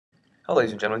Hello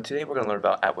ladies and gentlemen, today we're going to learn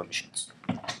about Atwood machines.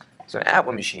 So an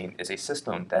Atwood machine is a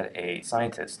system that a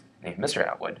scientist named Mr.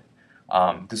 Atwood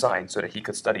designed so that he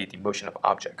could study the motion of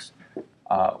objects.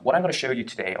 What I'm going to show you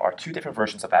today are two different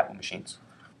versions of Atwood machines.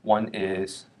 One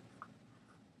is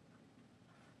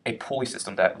a pulley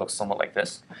system that looks somewhat like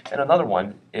this, and another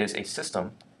one is a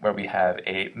system where we have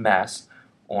a mass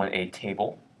on a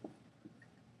table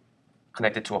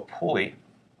connected to a pulley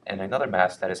and another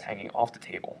mass that is hanging off the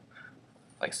table,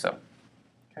 like so.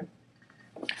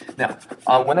 Now,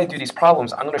 when I do these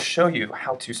problems, I'm going to show you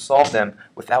how to solve them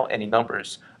without any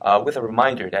numbers, with a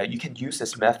reminder that you can use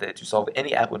this method to solve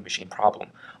any Atwood machine problem.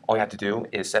 All you have to do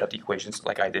is set up the equations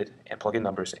like I did and plug in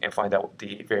numbers and find out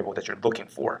the variable that you're looking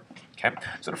for. Okay?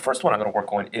 So the first one I'm going to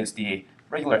work on is the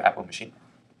regular Atwood machine.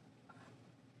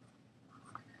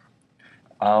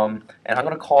 And I'm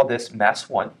going to call this mass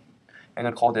 1. I'm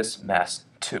going to call this mass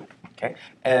 2. Okay?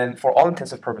 And for all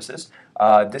intensive purposes,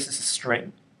 this is a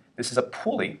string. This is a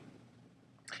pulley,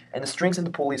 and the strings in the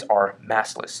pulleys are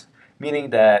massless, meaning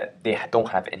that they don't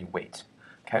have any weight.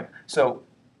 Okay, so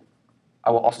I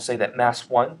will also say that mass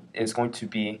 1 is going to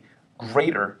be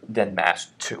greater than mass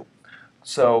 2.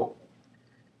 So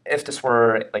if this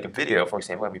were like a video, for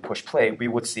example, and we push play, we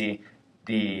would see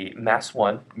the mass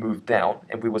 1 move down,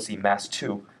 and we would see mass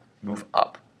 2 move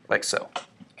up, like so.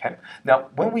 Okay. Now,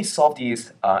 when we solve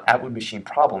these Atwood machine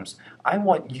problems, I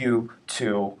want you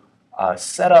to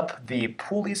set up the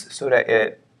pulleys so that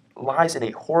it lies in a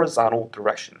horizontal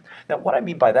direction. Now, what I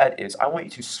mean by that is I want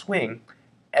you to swing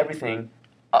everything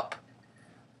up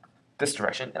this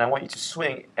direction, and I want you to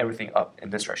swing everything up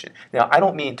in this direction. Now, I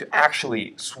don't mean to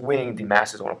actually swing the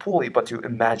masses on a pulley, but to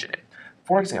imagine it.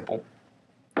 For example,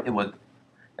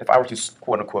 if I were to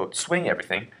quote-unquote swing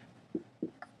everything,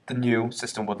 the new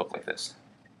system would look like this.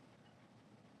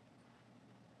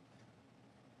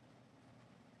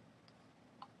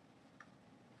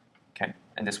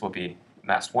 And this will be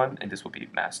mass 1, and this will be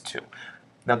mass 2.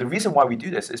 Now, the reason why we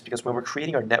do this is because when we're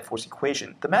creating our net force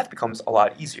equation, the math becomes a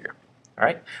lot easier. All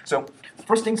right. So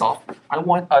first things off, I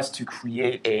want us to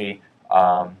create a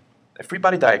free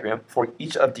body diagram for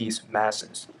each of these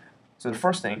masses. So the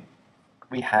first thing,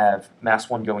 we have mass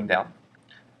 1 going down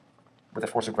with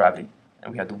the force of gravity,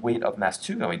 and we have the weight of mass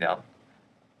 2 going down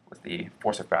with the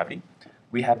force of gravity.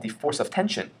 We have the force of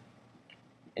tension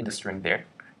in the string there.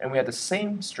 And we have the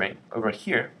same string over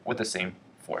here with the same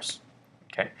force.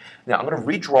 Okay. Now I'm going to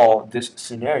redraw this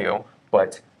scenario,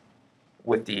 but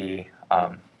with the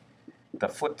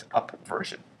flipped up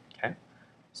version. Okay.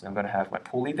 So I'm going to have my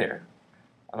pulley there.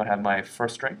 I'm going to have my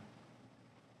first string,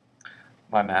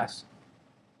 my mass.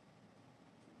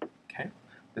 Okay.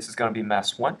 This is going to be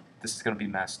mass 1. This is going to be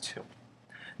mass 2.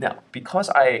 Now, because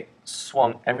I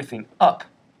swung everything up,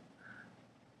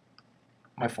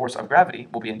 my force of gravity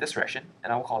will be in this direction,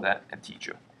 and I will call that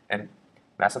mT2, and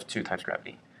mass of 2 times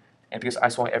gravity. And because I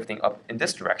swung everything up in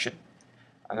this direction,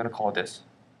 I'm going to call this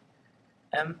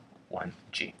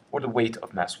m1g, or the weight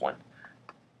of mass 1.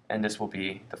 And this will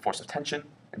be the force of tension,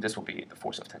 and this will be the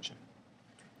force of tension.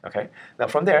 Okay. Now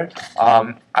from there,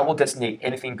 I will designate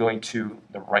anything going to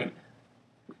the right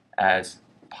as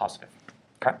positive.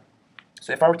 Okay.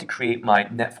 So if I were to create my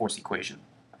net force equation,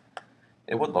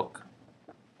 it would look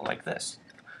like this.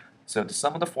 So the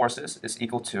sum of the forces is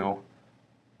equal to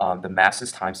the masses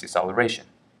times the acceleration.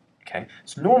 Okay.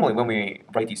 So normally when we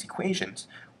write these equations,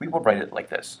 we will write it like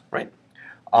this, right?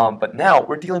 But now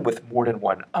we're dealing with more than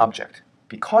one object.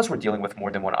 Because we're dealing with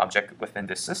more than one object within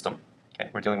this system, okay,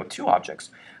 we're dealing with two objects,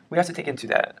 we have to take into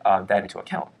that into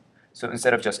account. So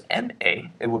instead of just ma,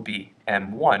 it would be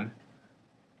m1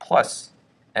 plus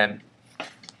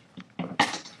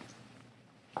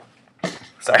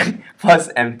plus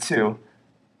m2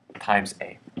 times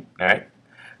a. All right.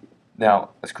 Now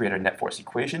let's create our net force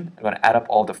equation. I'm going to add up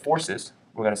all the forces.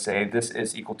 We're going to say this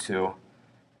is equal to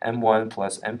m1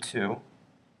 plus m2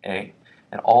 a,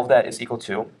 and all of that is equal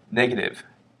to negative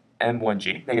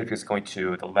m1g, negative because it's going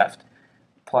to the left,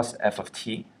 plus f of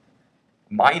t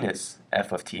minus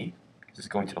f of t because it's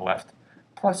going to the left,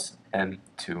 plus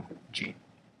m2g.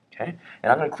 Okay,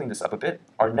 and I'm going to clean this up a bit.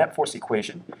 Our net force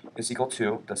equation is equal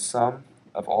to the sum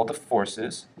of all the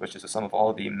forces, which is the sum of all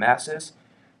of the masses.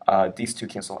 These two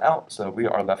cancel out, so we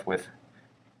are left with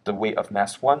the weight of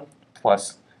mass 1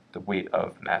 plus the weight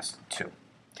of mass 2.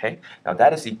 Okay, now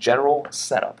that is the general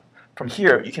setup. From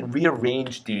here, you can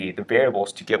rearrange the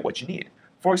variables to get what you need.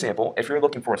 For example, if you're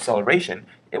looking for acceleration,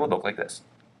 it would look like this.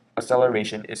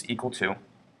 Acceleration is equal to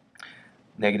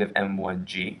negative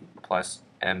m1g plus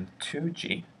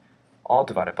m2g, all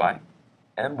divided by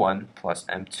m1 plus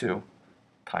m2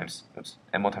 times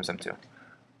m1 times m2.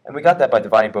 And we got that by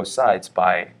dividing both sides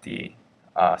by the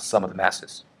sum of the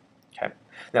masses. Okay.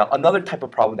 Now, another type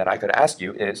of problem that I could ask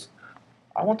you is,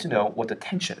 I want to know what the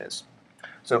tension is.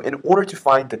 So in order to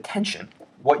find the tension,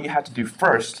 what you have to do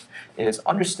first is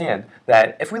understand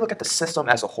that if we look at the system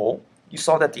as a whole, you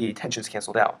saw that the tensions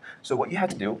canceled out. So what you have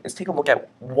to do is take a look at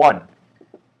one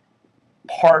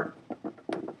part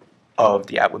of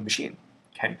the Atwood machine.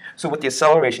 Okay. So with the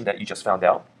acceleration that you just found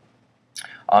out,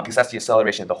 because that's the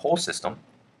acceleration of the whole system,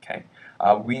 okay,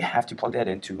 we have to plug that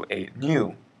into a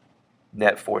new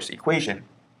net force equation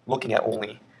looking at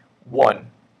only one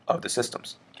of the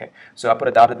systems. Okay, so I put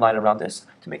a dotted line around this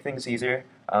to make things easier.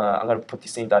 I'm going to put the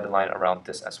same dotted line around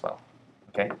this as well.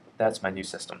 Okay, that's my new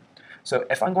system. So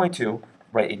if I'm going to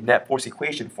write a net force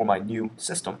equation for my new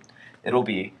system, it'll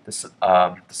be the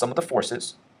sum of the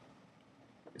forces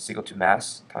is equal to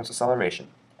mass times acceleration.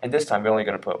 And this time we're only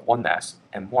going to put one mass,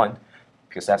 m1,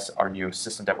 because that's our new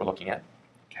system that we're looking at.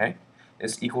 Okay,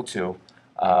 is equal to,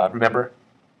 remember,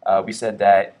 we said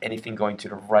that anything going to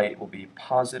the right will be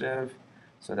positive,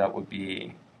 so that would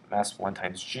be mass 1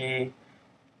 times g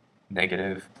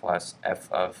negative plus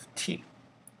f of t.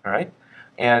 All right,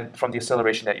 and from the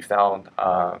acceleration that you found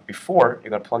before, you're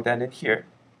going to plug that in here.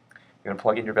 You're going to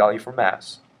plug in your value for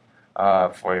mass,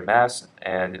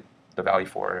 and the value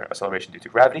for acceleration due to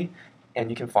gravity, and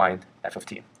you can find f of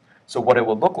t. So what it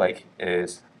will look like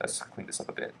is, let's clean this up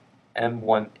a bit,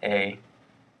 m1a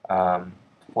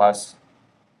plus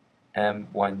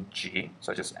m1g,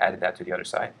 so I just added that to the other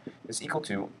side, is equal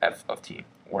to f of t,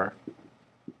 or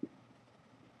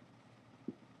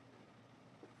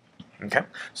okay.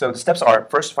 So the steps are,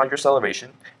 first find your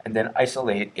acceleration, and then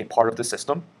isolate a part of the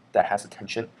system that has a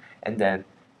tension, and then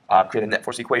create a net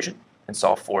force equation and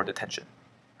solve for the tension.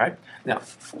 All right. Now,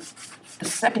 the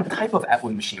second type of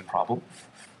Atwood machine problem,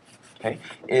 okay,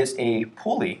 is a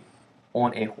pulley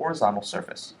on a horizontal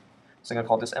surface. So I'm going to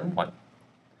call this M1.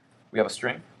 We have a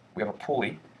string, we have a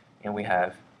pulley, and we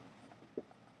have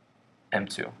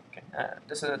M2. Okay.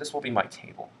 This will be my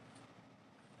table.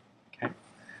 Okay.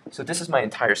 So this is my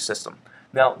entire system.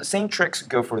 Now, the same tricks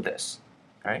go for this.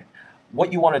 All right.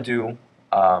 What you want to do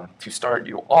to start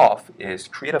you off is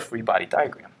create a free body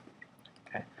diagram.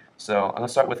 Okay. So I'm going to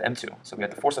start with M2. So we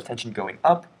have the force of tension going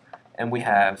up, and we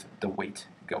have the weight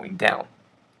going down.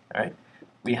 All right.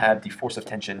 We have the force of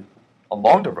tension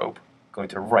along the rope going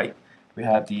to the right. We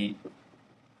have the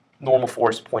normal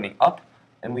force pointing up,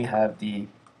 and we have the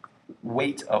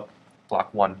weight of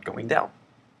block 1 going down.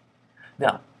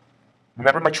 Now,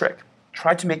 remember my trick.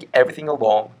 Try to make everything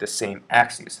along the same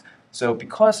axis. So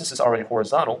because this is already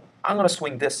horizontal, I'm going to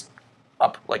swing this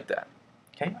up like that.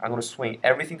 Okay? I'm going to swing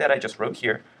everything that I just wrote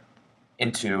here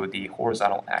into the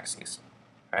horizontal axis.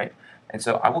 All right? And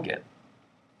so I will get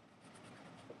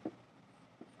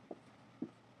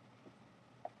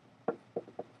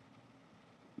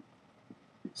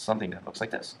something that looks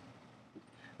like this.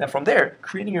 Now from there,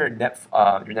 creating your net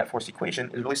force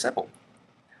equation is really simple.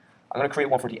 I'm going to create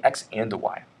one for the x and the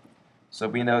y. So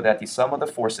we know that the sum of the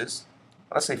forces,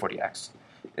 let's say for the x,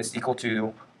 is equal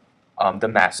to the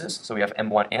masses, so we have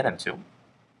m1 and m2,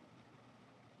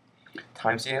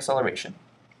 times the acceleration,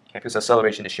 okay, because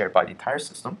acceleration is shared by the entire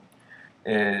system,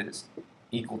 is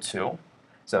equal to,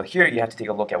 so here you have to take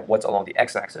a look at what's along the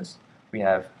x-axis. We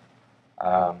have,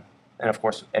 and of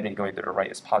course, everything going to the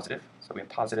right is positive, so we have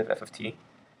positive f of t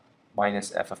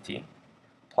minus f of t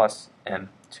plus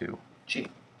m2g.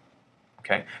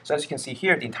 Okay, so as you can see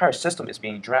here, the entire system is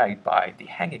being dragged by the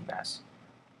hanging mass.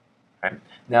 Right?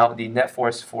 Now, the net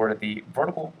force for the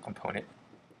vertical component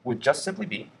would just simply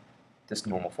be this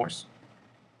normal force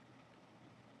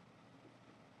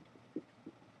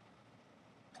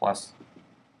plus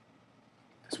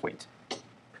this weight.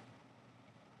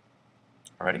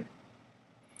 Alrighty?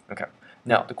 Okay.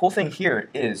 Now, the cool thing here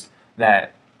is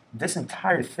that this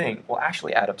entire thing will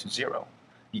actually add up to 0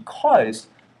 because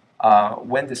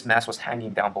when this mass was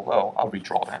hanging down below, I'll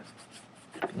redraw that.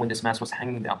 When this mass was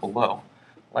hanging down below,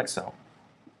 like so,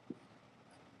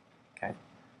 okay,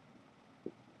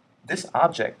 this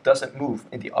object doesn't move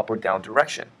in the up or down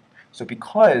direction. So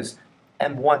because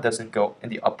m1 doesn't go in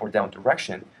the up or down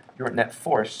direction, your net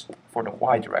force for the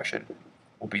y direction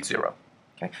will be 0.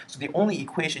 Okay, so the only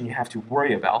equation you have to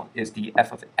worry about is the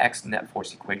f of x net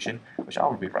force equation, which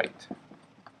I'll rewrite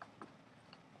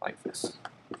like this.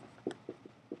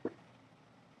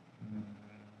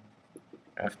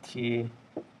 ft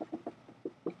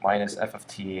minus f of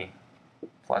t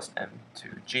plus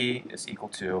m2g is equal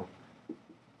to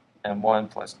m1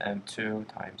 plus m2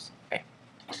 times a.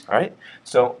 All right,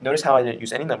 so notice how I didn't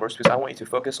use any numbers because I want you to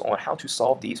focus on how to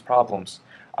solve these problems,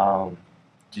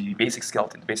 the basic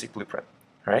skeleton, the basic blueprint.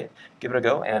 All right, give it a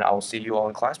go, and I'll see you all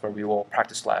in class where we will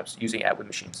practice labs using Atwood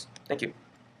machines. Thank you.